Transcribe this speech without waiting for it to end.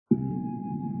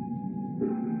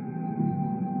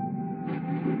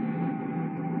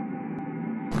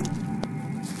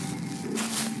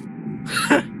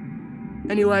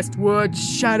Any last words,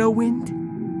 Shadowwind?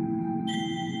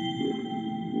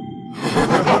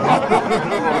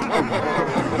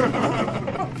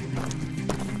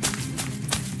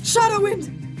 Shadowwind!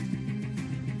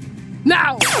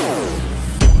 Now!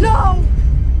 No!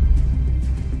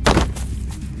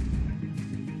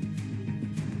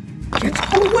 Get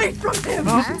away from him!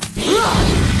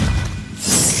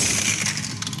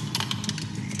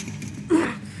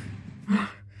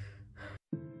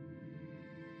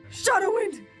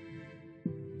 Shadowwind!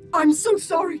 I'm so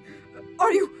sorry.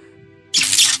 Are you...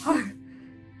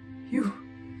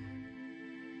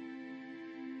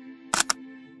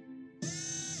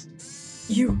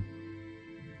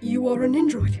 You are an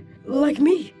android, like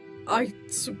me. I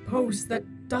suppose that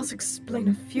does explain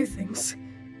a few things.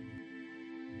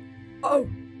 Oh,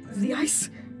 the ice?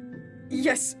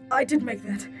 Yes, I did make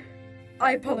that.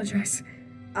 I apologize.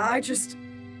 I just...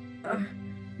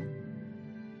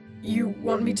 You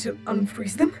want me to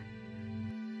unfreeze them?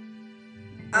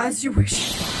 As you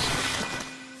wish.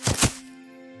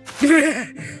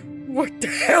 What the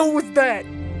hell was that?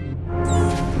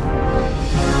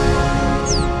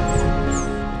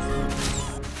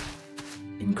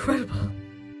 Incredible.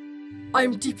 I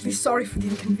am deeply sorry for the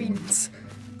inconvenience.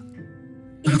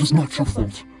 It is not your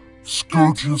fault.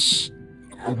 Scourges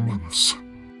a menace.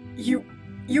 You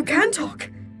can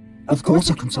talk. Of course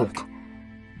I can talk.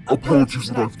 Apologies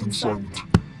that I've been silent.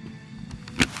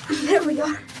 There we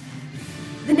are.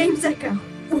 The name's Echo.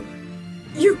 Well,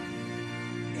 you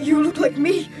look like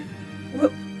me.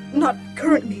 Well, not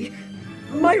current me.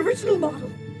 My original model.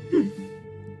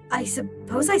 I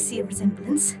suppose I see a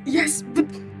resemblance. Yes, but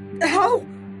how?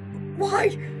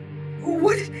 Why?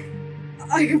 What?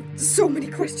 I have so many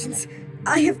questions.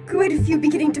 I have quite a few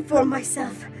beginning to form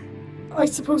myself. I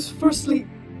suppose, firstly,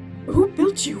 who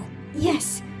built you?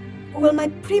 Yes. Well, my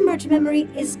pre-merge memory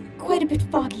is quite a bit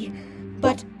foggy,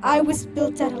 but I was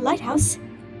built at a lighthouse.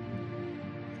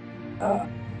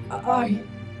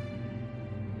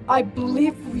 I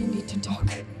believe we need to talk.